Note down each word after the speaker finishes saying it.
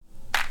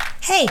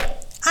Hey,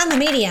 I'm a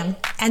medium,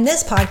 and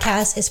this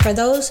podcast is for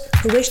those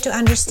who wish to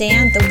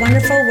understand the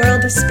wonderful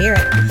world of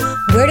spirit.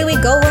 Where do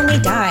we go when we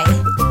die?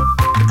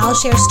 I'll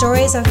share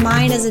stories of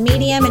mine as a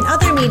medium and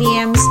other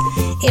mediums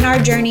in our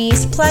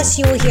journeys, plus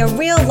you will hear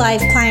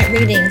real-life client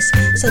readings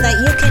so that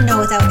you can know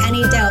without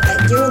any doubt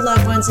that your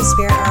loved ones in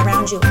spirit are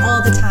around you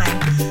all the time.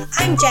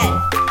 I'm Jen,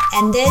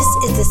 and this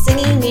is the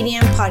Singing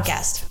Medium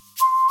Podcast.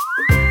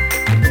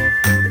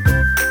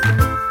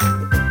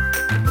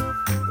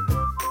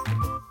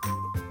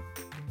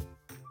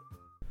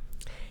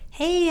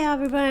 Hey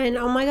everyone,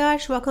 oh my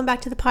gosh, welcome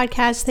back to the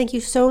podcast. Thank you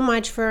so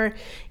much for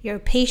your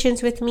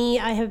patience with me.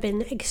 I have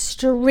been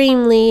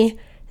extremely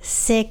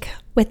sick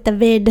with that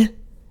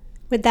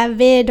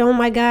vid. Oh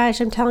my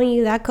gosh, I'm telling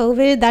you, that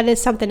COVID, that is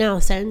something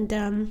else. And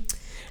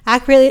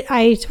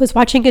I was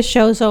watching a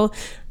show, so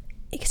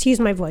excuse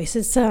my voice.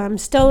 It's still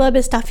a little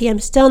bit stuffy. I'm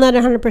still not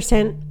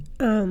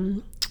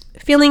 100%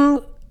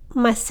 feeling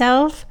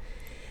myself.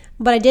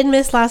 But I did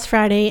miss last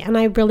Friday, and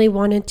I really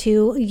wanted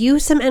to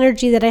use some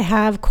energy that I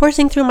have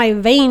coursing through my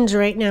veins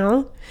right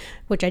now,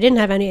 which I didn't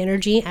have any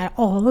energy at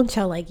all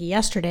until like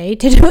yesterday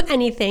to do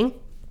anything.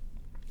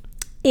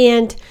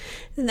 And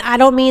I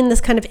don't mean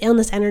this kind of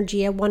illness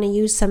energy. I want to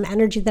use some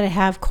energy that I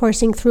have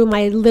coursing through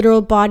my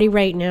literal body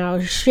right now,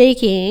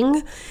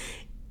 shaking.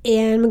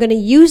 And I'm going to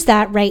use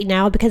that right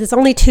now because it's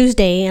only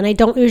Tuesday, and I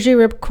don't usually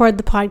record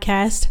the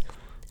podcast.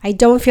 I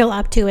don't feel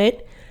up to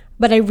it,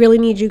 but I really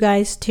need you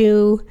guys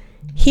to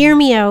hear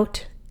me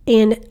out,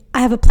 and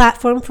I have a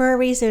platform for a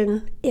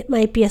reason. It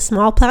might be a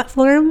small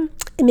platform.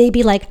 It may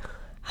be like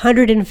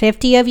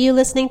 150 of you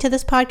listening to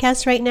this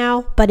podcast right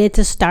now, but it's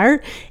a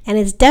start, and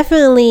it's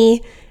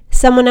definitely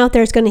someone out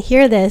there is going to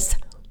hear this.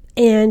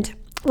 And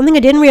one thing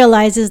I didn't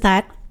realize is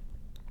that,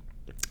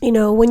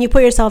 when you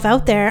put yourself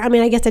out there,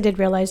 I guess I did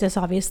realize this,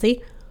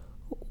 obviously.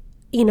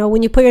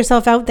 When you put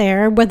yourself out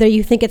there, whether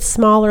you think it's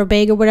small or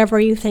big or whatever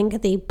you think,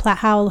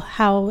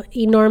 how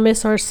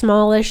enormous or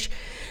smallish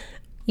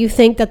you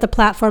think that the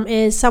platform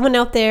is, someone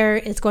out there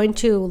is going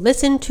to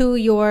listen to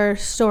your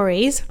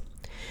stories.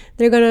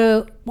 They're going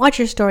to watch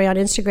your story on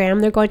Instagram.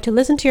 They're going to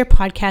listen to your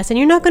podcast, and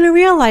you're not going to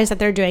realize that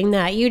they're doing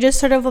that. You just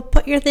sort of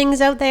put your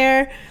things out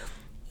there.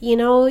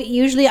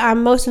 Usually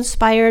I'm most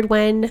inspired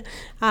when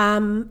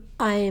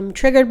I'm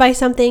triggered by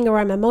something, or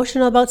I'm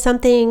emotional about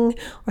something,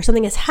 or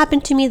something has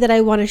happened to me that I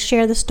want to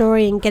share the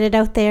story and get it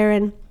out there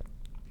and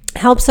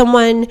help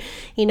someone.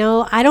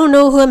 I don't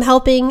know who I'm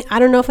helping. I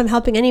don't know if I'm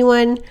helping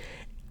anyone.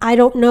 I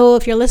don't know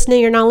if you're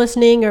listening or not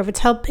listening, or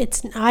if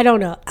I don't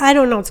know. I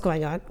don't know what's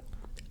going on.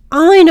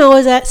 All I know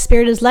is that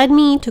Spirit has led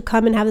me to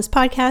come and have this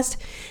podcast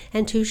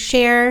and to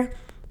share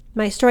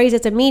my stories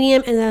as a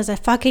medium and as a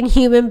fucking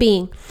human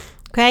being.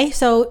 Okay?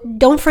 So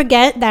don't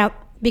forget that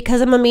because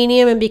I'm a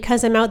medium and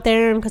because I'm out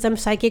there and because I'm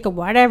psychic or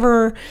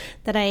whatever,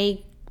 that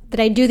I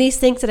do these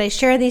things, that I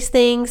share these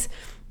things,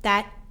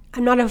 that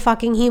I'm not a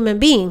fucking human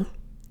being.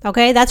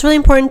 Okay? That's really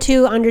important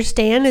to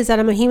understand, is that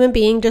I'm a human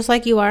being just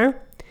like you are.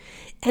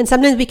 And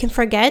sometimes we can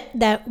forget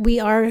that we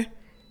are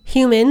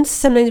humans.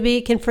 Sometimes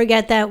we can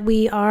forget that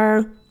we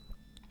are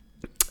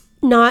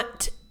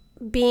not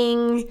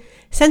being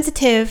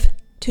sensitive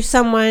to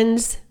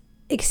someone's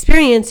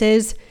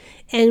experiences.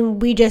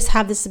 And we just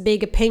have this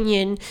big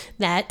opinion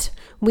that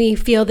we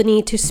feel the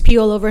need to spew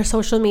all over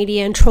social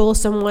media and troll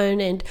someone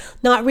and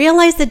not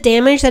realize the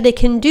damage that it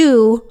can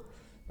do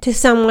to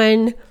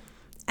someone.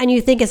 And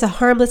you think it's a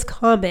harmless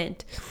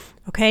comment.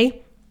 Okay?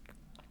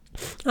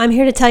 I'm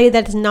here to tell you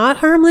that it's not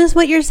harmless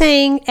what you're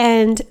saying,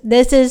 and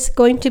this is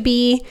going to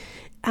be,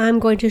 I'm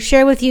going to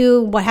share with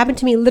you what happened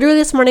to me literally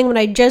this morning when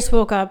I just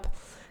woke up,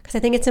 because I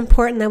think it's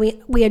important that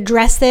we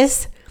address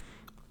this.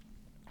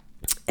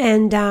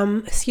 And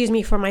excuse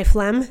me for my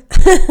phlegm.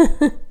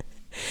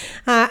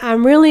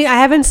 I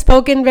haven't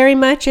spoken very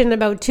much in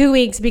about 2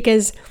 weeks,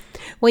 because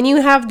when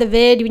you have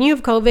when you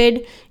have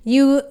COVID,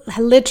 you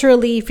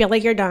literally feel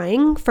like you're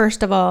dying,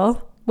 first of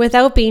all,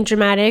 without being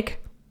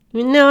dramatic.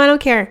 No, I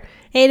don't care.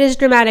 It is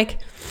dramatic.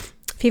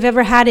 If you've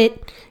ever had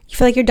it, you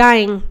feel like you're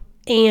dying,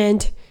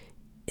 and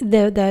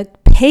the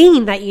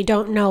pain that you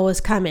don't know is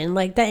coming,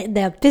 like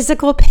the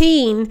physical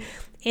pain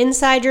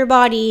inside your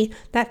body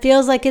that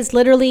feels like it's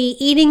literally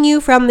eating you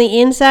from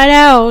the inside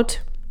out,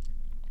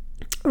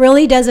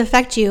 really does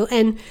affect you.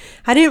 And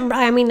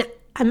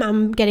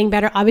I'm getting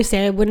better. Obviously,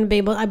 I wouldn't be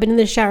able. I've been in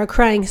the shower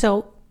crying.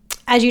 So,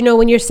 as you know,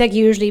 when you're sick,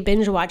 you usually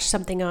binge watch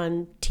something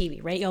on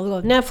TV, right? You'll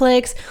go to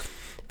Netflix.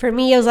 For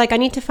me, I was like, I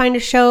need to find a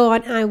show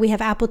on, we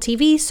have Apple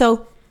TV.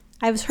 So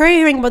I was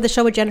hearing about the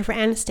show with Jennifer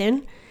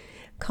Aniston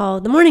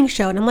called The Morning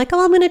Show. And I'm like,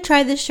 I'm going to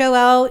try this show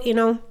out,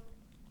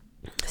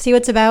 see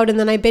what it's about. And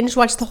then I binge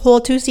watched the whole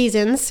 2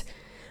 seasons.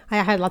 I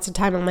had lots of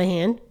time on my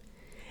hand.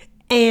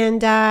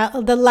 And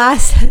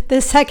the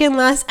second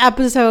last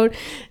episode,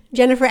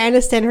 Jennifer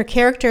Aniston, her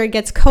character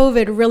gets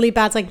COVID really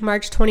bad. It's like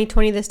March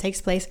 2020 this takes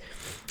place.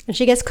 And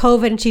she gets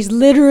COVID, and she's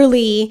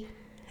literally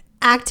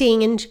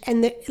acting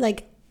and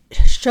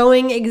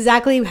showing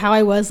exactly how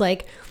I was,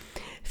 like,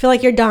 feel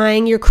like you're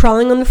dying, you're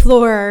crawling on the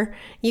floor,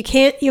 you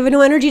have no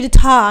energy to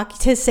talk,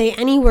 to say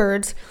any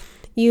words,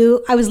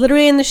 I was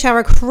literally in the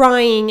shower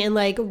crying and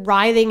like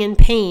writhing in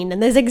pain.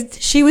 And there's like,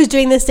 she was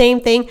doing the same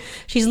thing.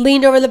 She's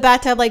leaned over the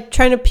bathtub, like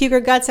trying to puke her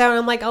guts out. And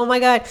I'm like, oh my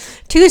God,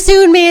 too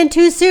soon, man,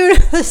 too soon.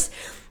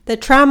 The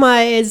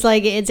trauma is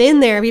like, it's in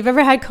there. If you've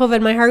ever had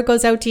COVID, my heart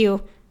goes out to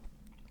you.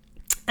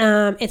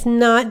 It's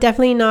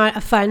definitely not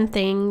a fun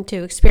thing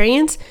to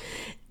experience.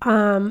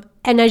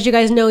 And as you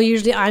guys know,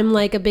 usually I'm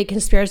like a big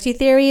conspiracy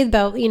theory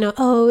about,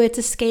 oh, it's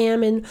a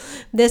scam and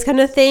this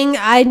kind of thing.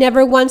 I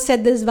never once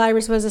said this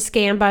virus was a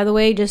scam, by the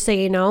way, just so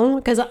you know,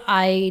 because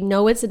I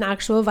know it's an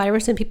actual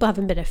virus and people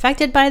haven't been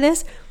affected by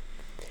this.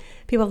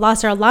 People have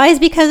lost their lives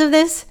because of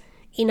this,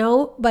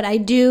 but I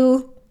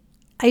do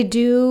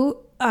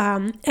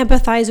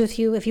empathize with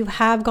you if you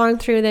have gone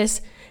through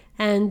this.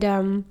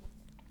 And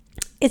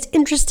it's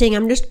interesting.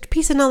 I'm just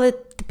piecing all the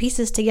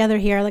pieces together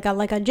here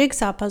like a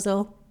jigsaw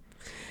puzzle.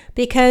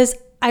 Because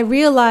I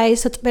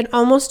realized, so it's been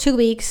almost 2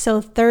 weeks.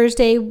 So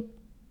Thursday,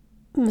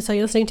 so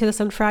you're listening to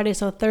this on Friday.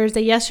 So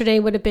Thursday, yesterday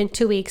would have been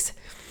 2 weeks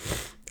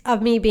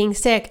of me being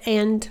sick.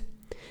 And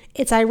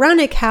it's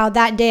ironic how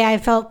that day I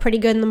felt pretty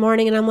good in the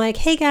morning. And I'm like,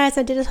 hey guys,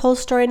 I did this whole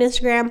story on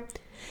Instagram.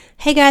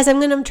 Hey guys,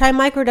 I'm going to try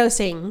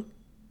microdosing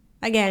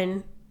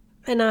again.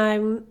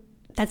 And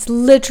that's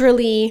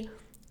literally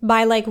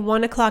by like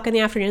 1 o'clock in the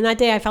afternoon. That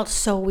day I felt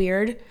so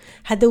weird.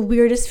 Had the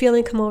weirdest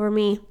feeling come over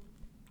me.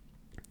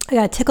 I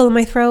got a tickle in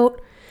my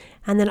throat,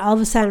 and then all of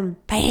a sudden,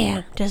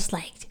 bam, just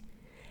like,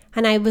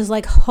 and I was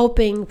like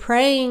hoping,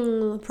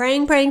 praying,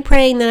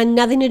 that had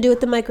nothing to do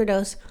with the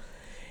microdose.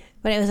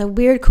 But it was a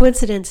weird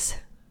coincidence,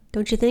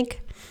 don't you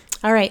think?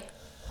 All right,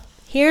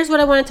 here's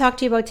what I want to talk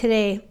to you about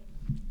today.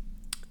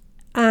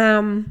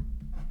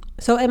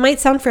 So it might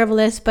sound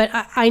frivolous, but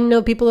I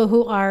know people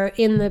who are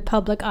in the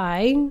public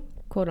eye,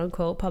 quote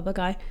unquote public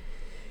eye,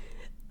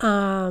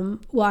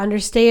 will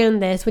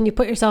understand this. When you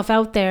put yourself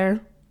out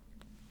there,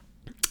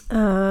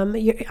 I'm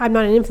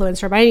not an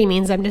influencer by any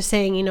means. I'm just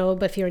saying,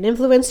 but if you're an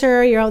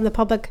influencer, you're out in the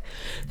public,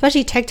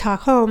 especially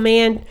TikTok. Oh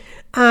man,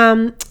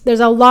 there's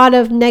a lot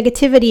of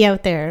negativity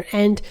out there,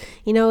 and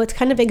it's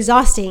kind of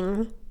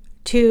exhausting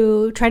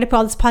to try to put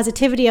all this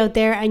positivity out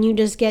there, and you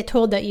just get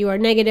told that you are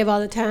negative all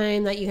the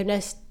time, that you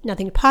have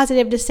nothing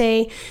positive to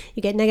say.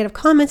 You get negative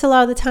comments a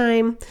lot of the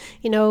time,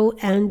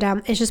 and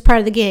it's just part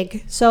of the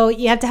gig. So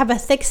you have to have a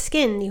thick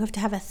skin. You have to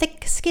have a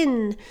thick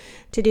skin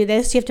to do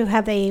this. You have to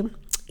have a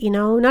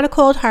not a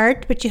cold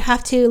heart, but you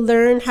have to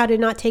learn how to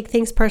not take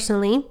things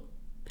personally,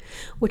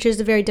 which is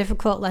a very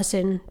difficult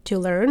lesson to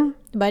learn.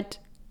 But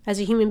as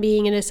a human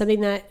being, it is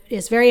something that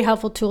is a very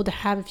helpful tool to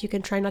have if you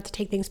can try not to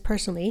take things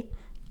personally.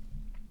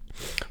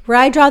 Where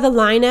I draw the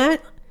line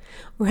at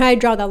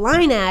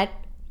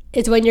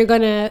is when you're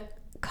going to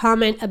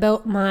comment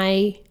about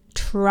my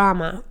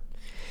trauma.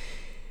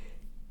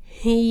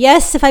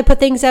 Yes, if I put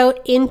things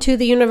out into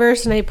the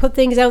universe and I put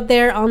things out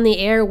there on the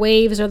air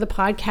waves or the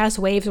podcast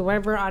waves or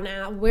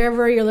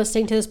wherever you're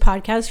listening to this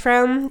podcast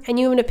from, and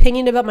you have an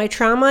opinion about my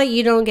trauma,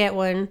 you don't get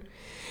one.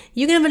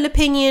 You can have an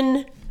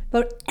opinion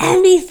about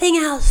anything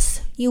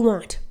else you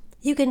want.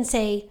 You can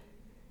say,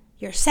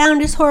 your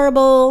sound is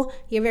horrible,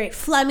 you're very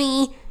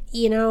flummy,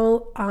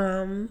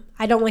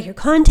 I don't like your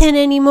content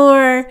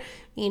anymore.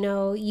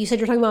 You said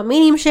you're talking about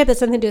mediumship.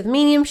 That's nothing to do with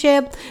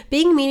mediumship.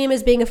 Being medium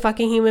is being a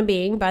fucking human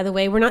being, by the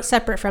way. We're not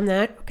separate from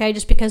that, okay?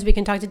 Just because we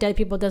can talk to dead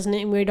people doesn't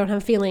mean we don't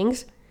have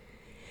feelings.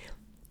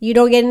 You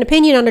don't get an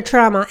opinion on a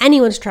trauma.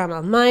 Anyone's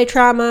trauma. My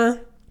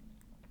trauma.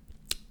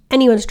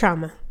 Anyone's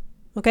trauma.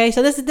 Okay?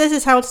 So this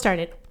is how it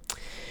started.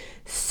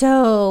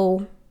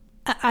 So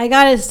I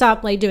gotta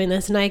stop doing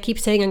this, and I keep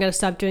saying I'm gonna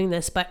stop doing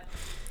this, but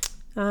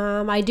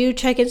I do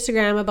check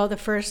Instagram about the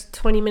first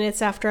 20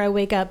 minutes after I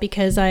wake up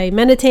because I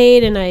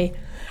meditate, and I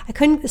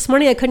couldn't, this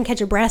morning I couldn't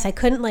catch a breath. I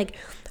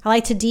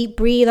like to deep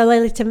breathe. I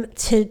like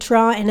to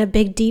draw in a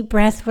big deep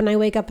breath when I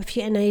wake up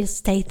and I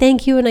say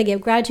thank you and I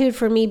give gratitude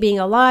for me being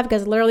alive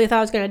because I literally thought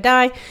I was going to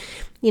die,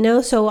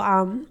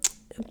 so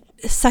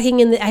sucking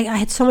in I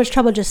had so much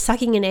trouble just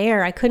sucking in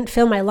air. I couldn't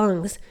fill my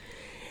lungs.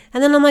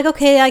 And then I'm like,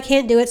 okay, I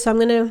can't do it, so I'm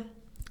going to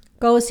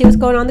go see what's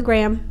going on the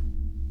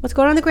gram. What's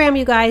going on the gram,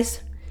 you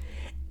guys?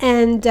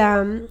 And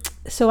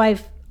so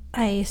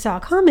I saw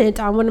a comment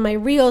on one of my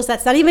reels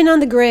that's not even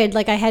on the grid.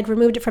 Like I had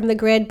removed it from the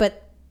grid,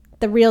 but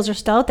the reels are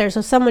still out there.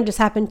 So someone just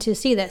happened to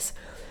see this.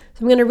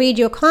 So I'm going to read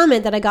you a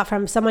comment that I got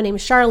from someone named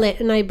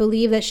Charlotte, and I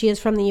believe that she is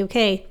from the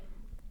UK.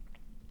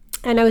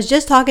 And I was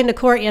just talking to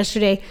Court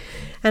yesterday,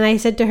 and I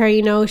said to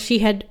her, she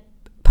had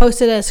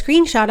posted a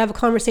screenshot of a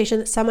conversation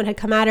that someone had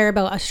come at her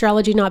about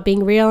astrology not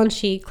being real, and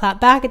she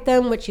clapped back at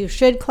them, which you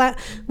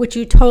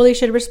totally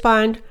should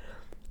respond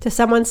to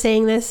someone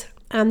saying this.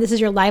 This is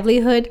your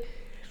livelihood.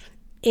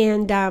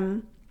 And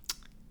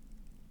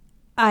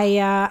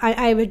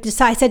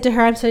I said to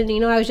her,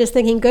 I was just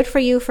thinking, good for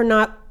you for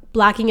not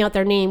blacking out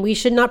their name. We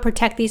should not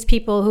protect these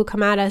people who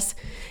come at us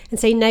and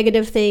say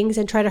negative things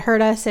and try to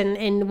hurt us.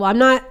 And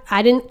well,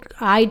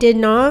 I did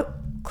not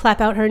clap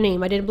out her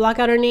name. I didn't block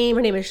out her name.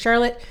 Her name is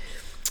Charlotte.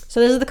 So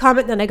this is the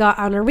comment that I got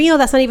on a reel.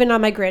 That's not even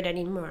on my grid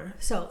anymore.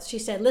 So she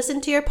said,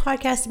 listen to your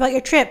podcast about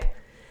your trip.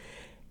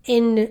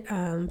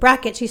 in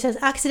brackets, she says,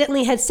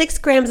 accidentally had 6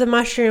 grams of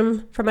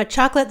mushroom from a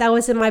chocolate that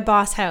was in my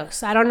boss'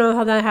 house. I don't know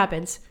how that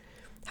happens.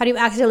 How do you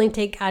accidentally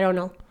take, I don't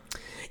know.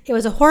 It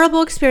was a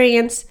horrible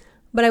experience,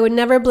 but I would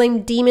never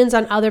blame demons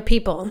on other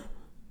people.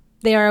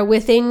 They are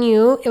within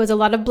you. It was a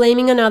lot of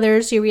blaming on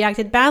others. You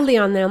reacted badly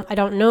on them. I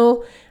don't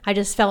know. I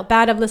just felt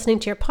bad of listening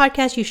to your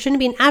podcast. You shouldn't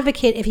be an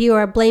advocate if you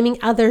are blaming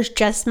others,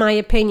 just my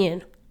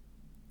opinion.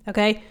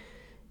 Okay?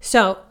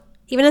 So,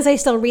 even as I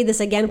still read this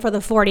again for the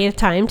 40th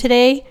time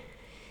today,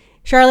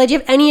 Charlotte, do you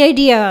have any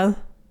idea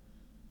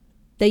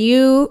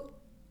that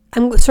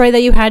I'm sorry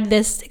that you had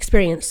this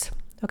experience,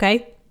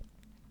 okay?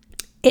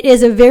 It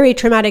is a very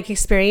traumatic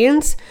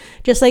experience,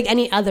 just like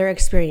any other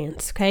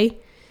experience, okay?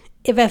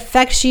 It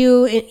affects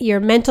you, your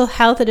mental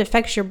health, it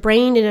affects your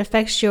brain, it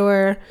affects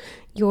your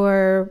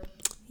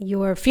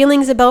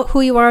feelings about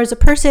who you are as a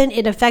person,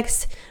 it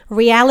affects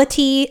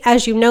reality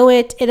as you know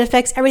it, it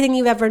affects everything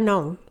you've ever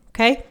known,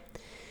 okay?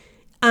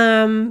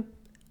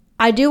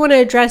 I do want to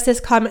address this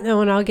comment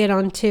though, and I'll get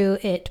onto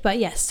it. But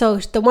yes, so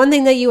the one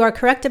thing that you are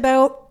correct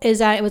about is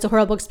that it was a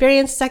horrible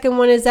experience. Second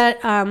one is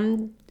that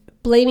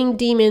blaming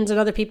demons on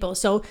other people.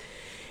 So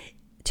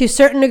to a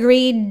certain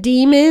degree,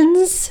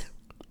 demons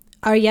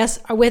are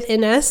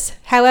within us.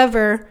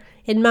 However,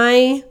 in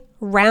my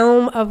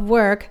realm of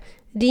work,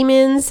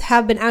 demons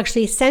have been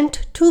actually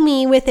sent to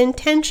me with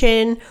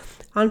intention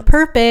on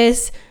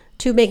purpose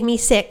to make me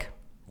sick,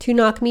 to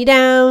knock me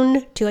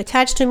down, to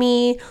attach to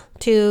me,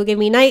 to give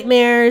me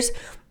nightmares.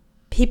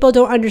 People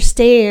don't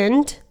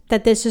understand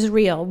that this is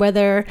real.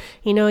 Whether,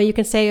 you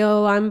can say,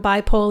 oh, I'm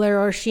bipolar,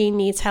 or she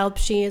needs help,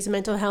 she has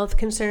mental health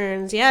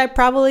concerns. Yeah, I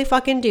probably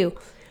fucking do.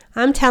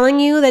 I'm telling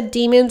you that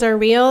demons are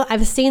real.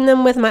 I've seen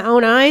them with my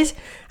own eyes.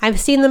 I've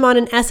seen them on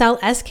an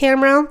SLS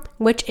camera,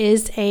 which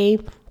is a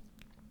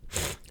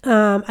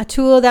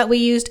tool that we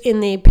used in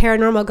the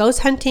paranormal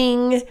ghost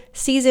hunting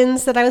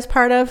seasons that I was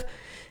part of.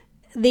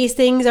 These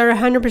things are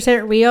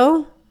 100%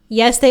 real.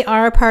 Yes, they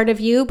are a part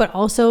of you, but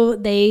also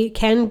they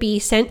can be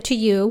sent to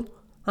you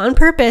on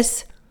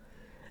purpose.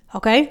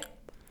 Okay?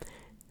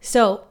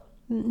 So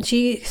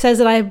she says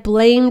that I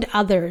blamed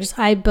others.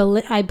 I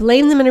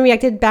blamed them and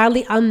reacted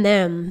badly on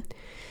them.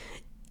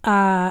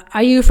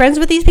 Are you friends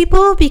with these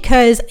people?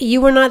 Because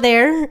you were not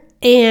there,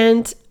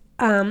 and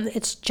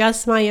it's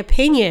just my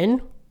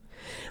opinion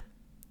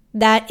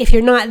that if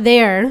you're not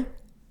there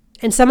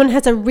and someone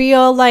has a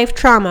real life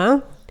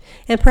trauma,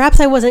 and perhaps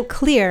I wasn't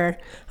clear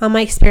on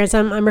my experience.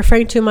 I'm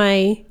referring to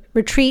my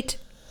retreat,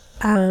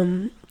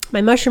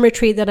 my mushroom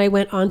retreat that I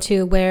went on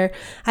to, where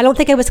I don't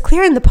think I was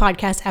clear in the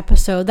podcast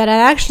episode that I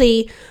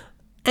actually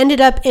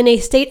ended up in a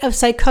state of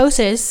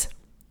psychosis,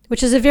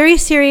 which is a very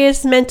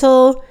serious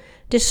mental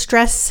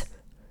distress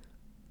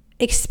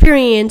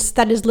experience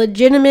that is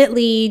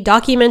legitimately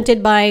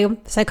documented by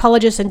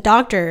psychologists and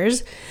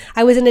doctors.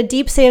 I was in a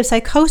deep state of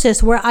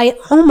psychosis where I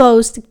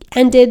almost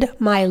ended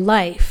my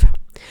life.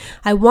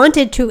 I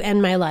wanted to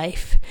end my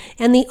life,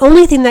 and the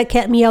only thing that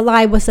kept me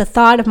alive was the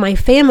thought of my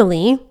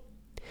family.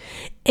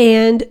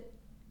 And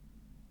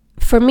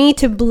for me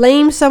to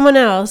blame someone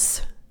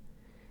else,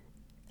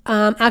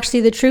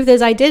 actually the truth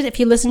is I did. If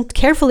you listen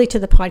carefully to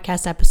the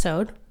podcast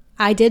episode,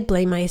 I did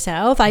blame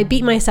myself. I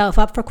beat myself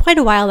up for quite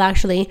a while,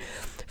 actually,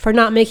 for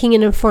not making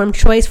an informed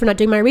choice, for not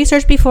doing my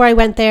research before I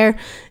went there.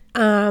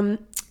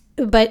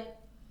 But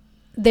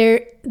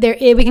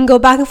we can go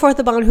back and forth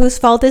about whose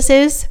fault this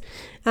is.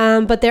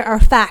 But there are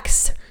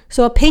facts.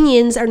 So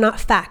opinions are not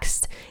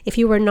facts. If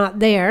you were not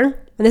there,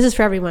 and this is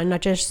for everyone,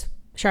 not just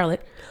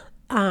Charlotte.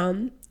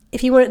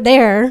 If you weren't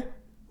there,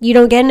 you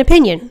don't get an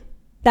opinion.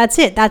 That's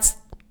it. That's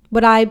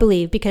what I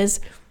believe, because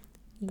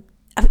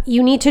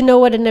you need to know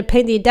what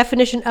the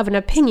definition of an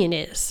opinion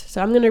is.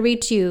 So I'm going to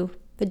read to you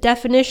the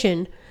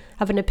definition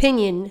of an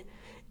opinion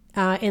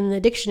in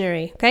the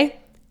dictionary. Okay.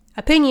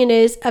 Opinion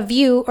is a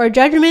view or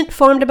judgment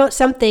formed about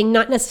something,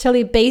 not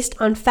necessarily based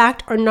on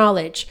fact or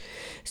knowledge.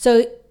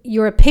 So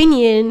your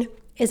opinion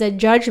is a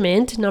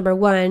judgment, number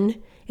one,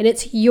 and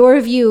it's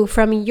your view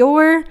from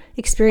your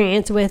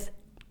experience with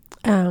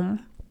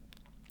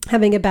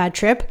having a bad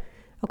trip,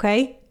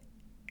 okay?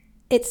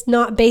 It's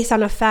not based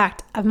on a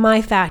fact, of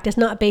my fact. It's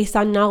not based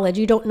on knowledge.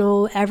 You don't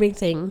know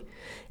everything,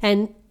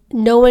 and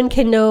no one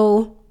can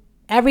know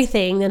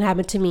everything that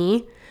happened to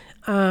me,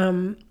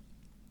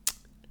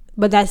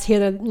 but that's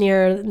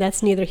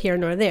neither here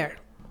nor there,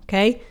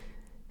 okay?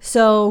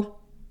 So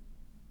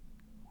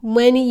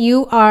when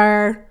you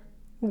are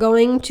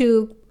going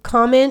to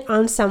comment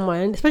on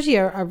someone, especially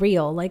a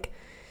reel, like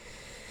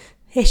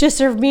it's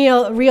just a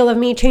reel of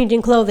me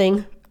changing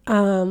clothing,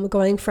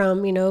 going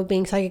from,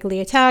 being psychically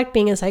attacked,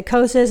 being in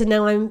psychosis, and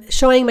now I'm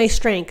showing my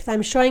strength.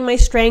 I'm showing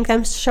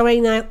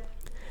that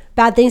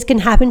bad things can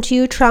happen to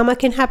you, trauma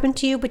can happen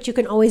to you, but you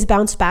can always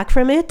bounce back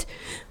from it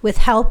with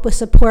help, with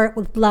support,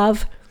 with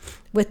love,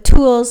 with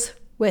tools,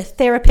 with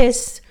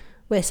therapists,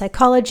 with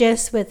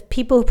psychologists, with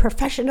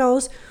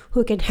professionals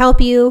who can help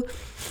you,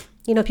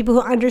 people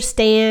who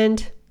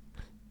understand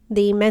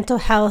the mental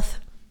health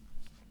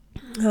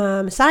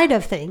side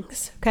of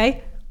things,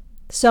 okay?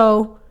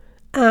 So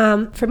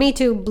for me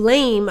to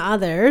blame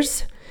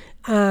others,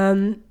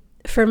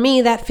 For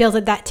me, that feels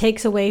like that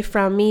takes away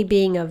from me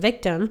being a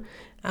victim.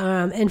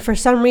 And for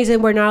some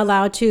reason, we're not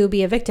allowed to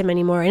be a victim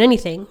anymore in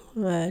anything,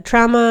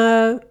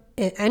 trauma,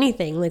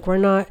 anything. Like we're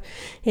not,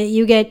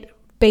 you get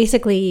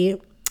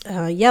basically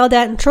yelled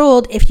at and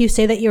trolled if you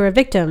say that you're a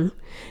victim.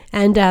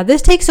 And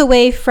this takes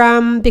away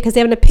from, because they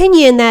have an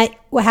opinion that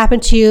what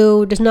happened to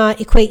you does not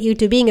equate you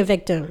to being a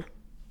victim.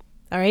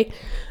 All right.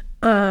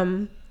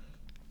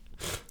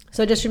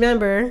 So just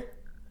remember,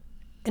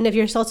 and if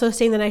you're also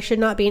saying that I should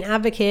not be an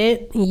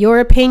advocate, your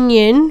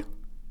opinion,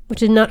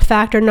 which is not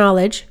fact or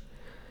knowledge,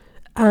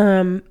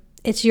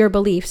 it's your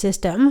belief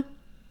system,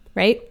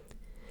 right?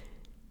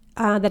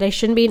 That I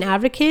shouldn't be an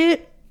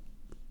advocate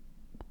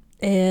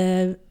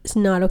is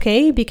not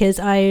okay, because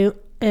an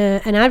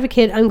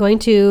advocate I'm going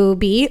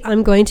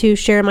to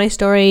share my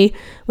story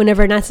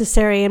whenever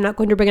necessary. I'm not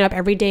going to bring it up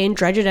every day and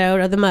dredge it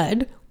out of the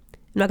mud.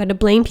 I'm not going to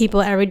blame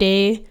people every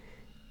day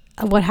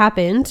of what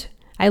happened.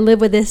 I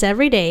live with this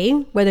every day,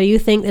 whether you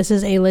think this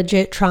is a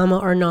legit trauma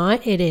or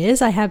not. It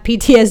is. I have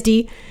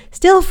PTSD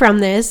still from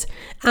this,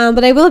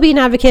 but I will be an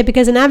advocate,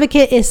 because an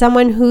advocate is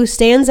someone who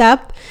stands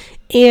up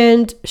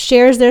and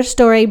shares their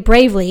story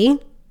bravely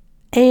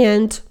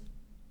and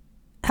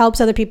helps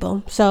other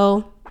people.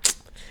 So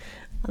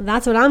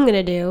that's what I'm going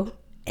to do.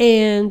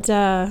 And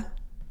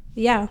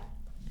yeah,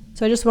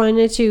 so I just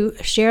wanted to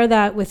share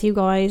that with you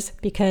guys,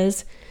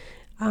 because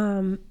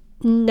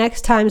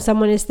next time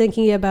someone is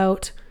thinking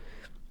about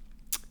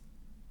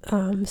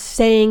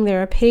saying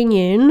their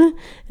opinion,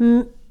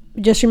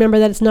 just remember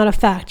that it's not a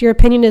fact. Your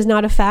opinion is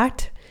not a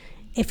fact.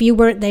 If you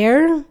weren't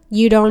there,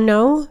 you don't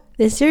know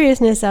the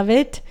seriousness of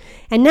it.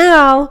 And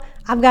now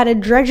I've got to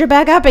dredge it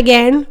back up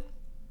again,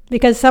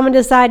 because someone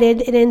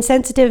decided in an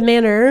insensitive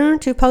manner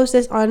to post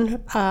this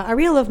on a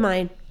reel of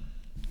mine,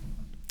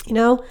 you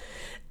know?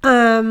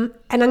 And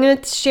I'm going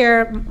to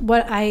share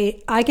what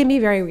I can be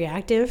very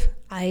reactive.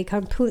 I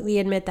completely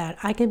admit that.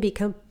 I can be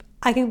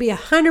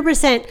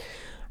 100%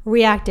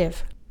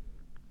 reactive.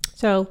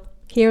 So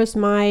here's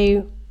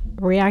my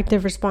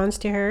reactive response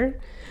to her.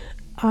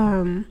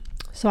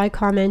 So I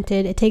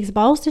commented, "It takes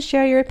balls to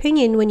share your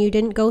opinion when you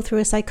didn't go through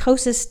a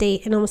psychosis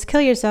state and almost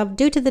kill yourself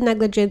due to the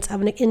negligence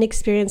of an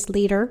inexperienced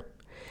leader."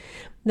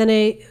 Then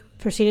I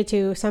proceeded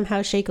to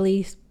somehow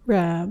shakily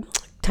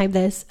type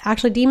this.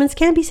 "Actually, demons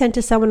can be sent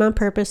to someone on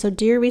purpose, so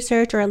do your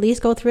research, or at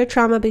least go through a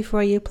trauma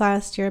before you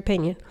blast your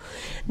opinion."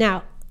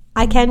 Now,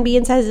 I can be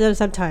insensitive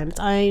sometimes.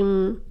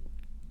 I'm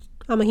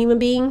a human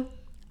being.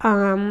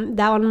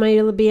 That one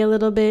might be a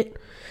little bit,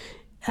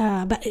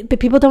 but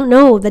people don't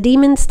know the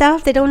demon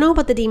stuff. They don't know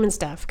about the demon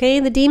stuff.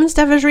 Okay, the demon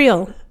stuff is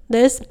real.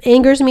 This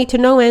angers me to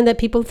no end, that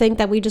people think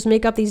that we just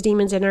make up these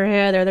demons in our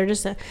head, or they're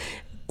just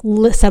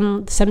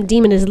some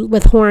demon is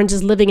with horns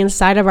is living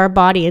inside of our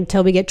body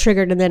until we get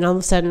triggered, and then all of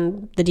a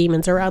sudden the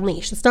demons are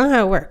unleashed. That's not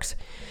how it works.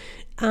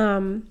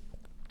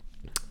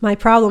 My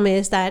problem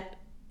is that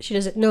she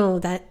doesn't know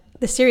that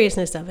the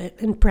seriousness of it,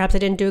 and perhaps I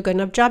didn't do a good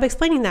enough job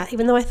explaining that,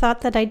 even though I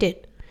thought that I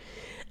did.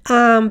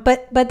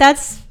 But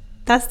that's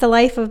the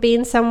life of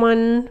being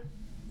someone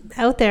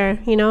out there,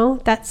 you know.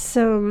 That's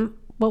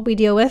what we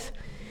deal with.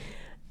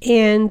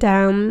 And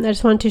I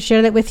just wanted to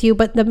share that with you.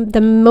 But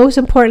the most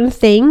important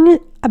thing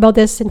about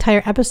this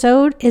entire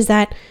episode is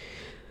that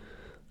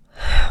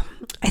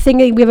I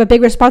think we have a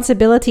big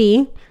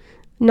responsibility,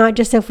 not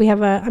just if we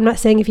have I'm not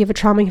saying if you have a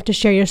trauma, you have to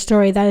share your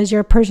story. That is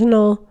your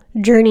personal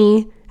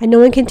journey, and no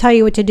one can tell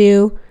you what to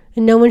do,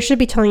 and no one should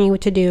be telling you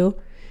what to do.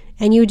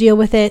 And you deal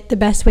with it the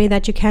best way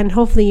that you can.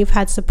 Hopefully you've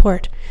had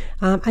support.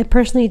 I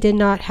personally did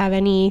not have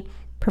any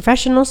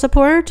professional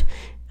support.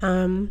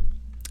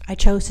 I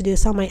chose to do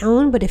this on my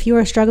own. But if you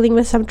are struggling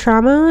with some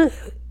trauma,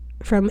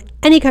 from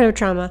any kind of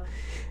trauma,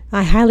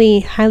 I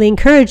highly, highly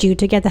encourage you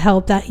to get the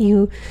help that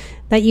you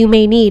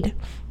may need,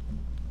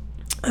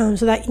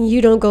 so that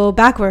you don't go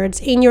backwards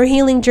in your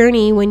healing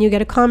journey when you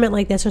get a comment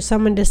like this, or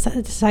someone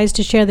decides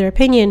to share their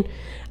opinion.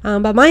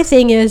 But my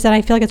thing is that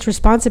I feel like it's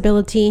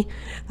responsibility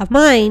of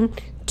mine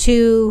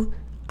to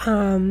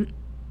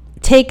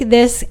take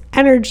this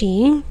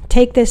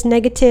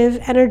negative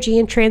energy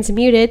and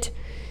transmute it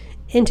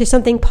into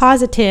something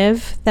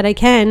positive that I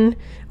can,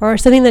 or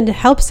something that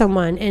helps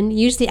someone, and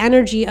use the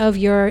energy of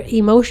your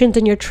emotions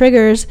and your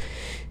triggers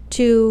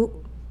to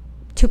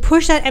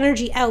push that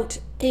energy out,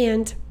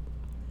 and,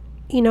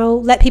 you know,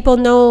 let people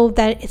know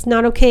that it's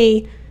not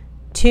okay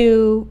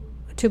to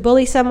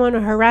bully someone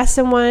or harass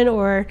someone,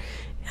 or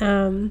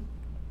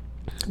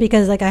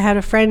because, like, I had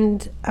a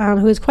friend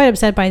who was quite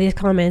upset by these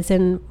comments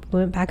and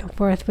went back and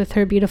forth with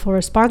her beautiful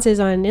responses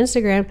on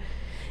Instagram.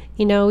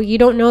 You know, you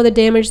don't know the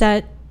damage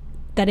that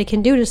it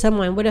can do to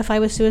someone. What if I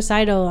was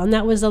suicidal? And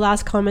that was the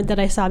last comment that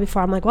I saw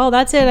before. I'm like, well,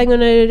 that's it. I'm going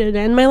to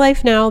end my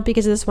life now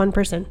because of this one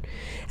person.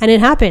 And it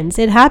happens.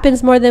 It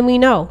happens more than we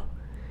know.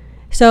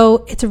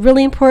 So it's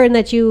really important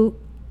that you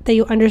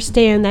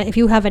understand that if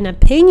you have an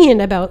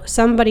opinion about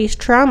somebody's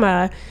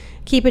trauma,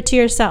 keep it to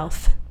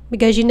yourself,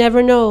 because you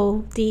never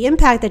know the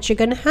impact that you're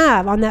going to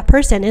have on that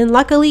person. And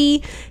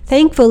luckily,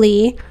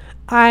 thankfully,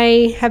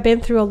 I have been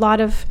through a lot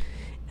of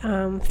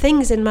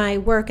things in my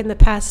work in the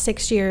past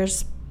 6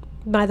 years,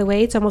 By the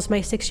way, it's almost my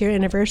 6-year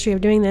anniversary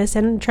of doing this,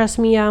 and trust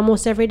me,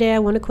 almost every day I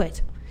want to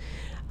quit.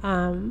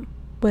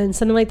 When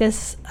something like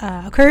this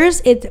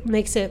occurs, it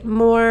makes it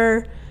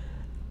more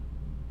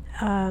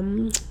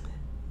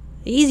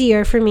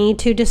easier for me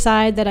to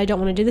decide that I don't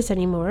want to do this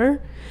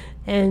anymore,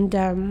 and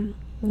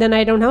then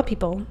I don't help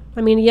people.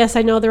 I mean, yes,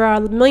 I know there are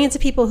millions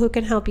of people who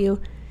can help you.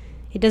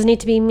 It doesn't need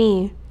to be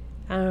me.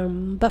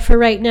 But for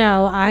right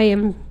now, I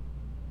am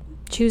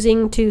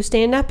choosing to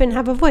stand up and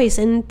have a voice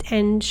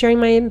and sharing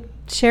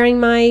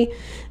my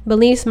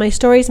beliefs, my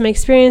stories, my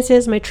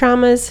experiences, my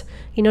traumas.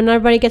 You know, not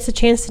everybody gets a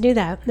chance to do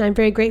that. And I'm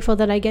very grateful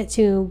that I get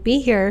to be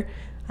here,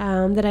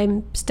 that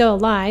I'm still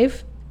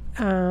alive,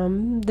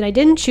 that I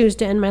didn't choose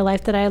to end my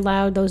life, that I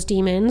allowed those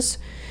demons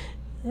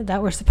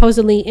that were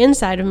supposedly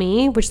inside of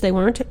me, which they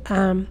weren't,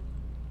 to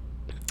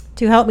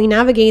help me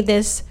navigate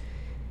this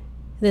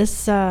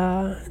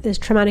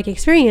traumatic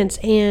experience.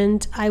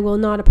 And I will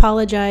not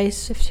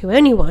apologize to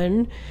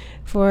anyone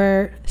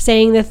for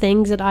saying the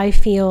things that I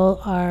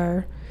feel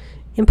are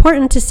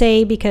important to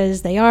say,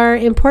 because they are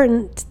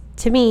important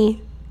to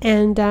me,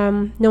 and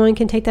no one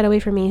can take that away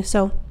from me.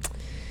 So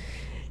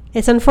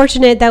it's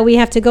unfortunate that we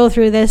have to go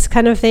through this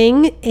kind of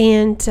thing,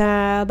 and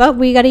but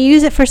we got to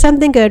use it for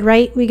something good,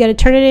 right? We got to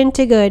turn it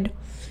into good.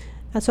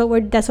 That's what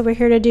we're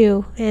here to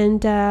do.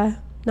 And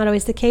not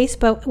always the case,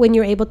 but when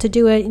you're able to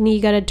do it, and you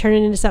got to turn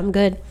it into something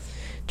good,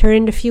 turn it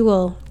into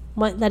fuel.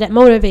 Let it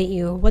motivate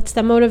you. What's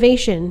the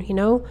motivation? You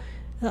know,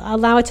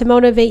 allow it to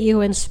motivate you,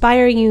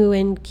 inspire you,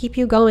 and keep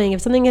you going. If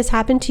something has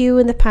happened to you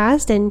in the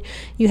past, and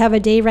you have a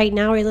day right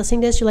now where you're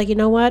listening to this, you're like, you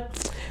know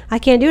what? I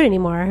can't do it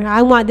anymore.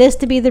 I want this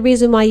to be the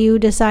reason why you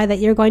decide that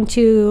you're going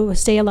to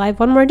stay alive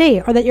one more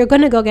day, or that you're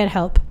going to go get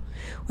help,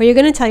 or you're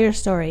going to tell your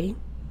story.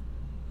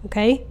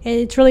 Okay?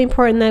 It's really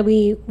important that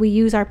we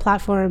use our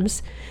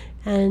platforms.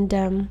 And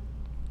I'm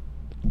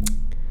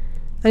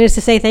just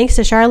to say thanks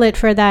to Charlotte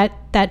for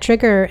that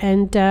trigger.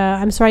 And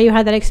I'm sorry you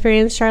had that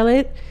experience,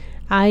 Charlotte.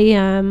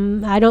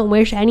 I don't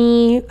wish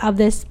any of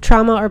this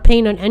trauma or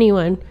pain on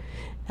anyone,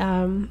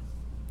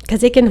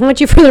 because it can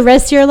haunt you for the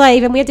rest of your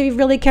life. And we have to be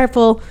really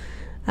careful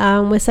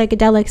with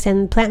psychedelics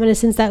and plant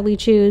medicines that we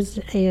choose.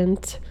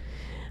 And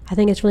I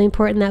think it's really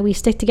important that we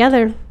stick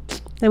together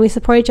and we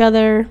support each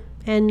other,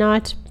 and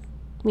not,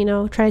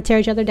 try to tear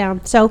each other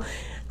down. So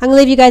I'm gonna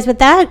leave you guys with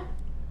that.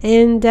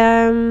 And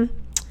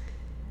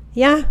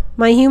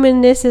my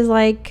humanness is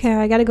like,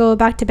 I gotta go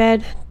back to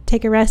bed,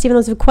 take a rest, even though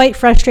it's quite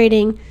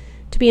frustrating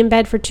to be in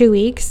bed for 2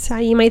 weeks.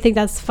 You might think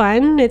that's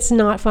fun. It's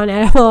not fun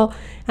at all.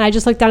 And I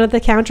just looked down at the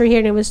counter here,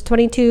 and it was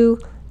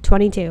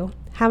 22:22.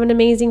 Have an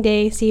amazing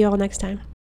day. See you all next time.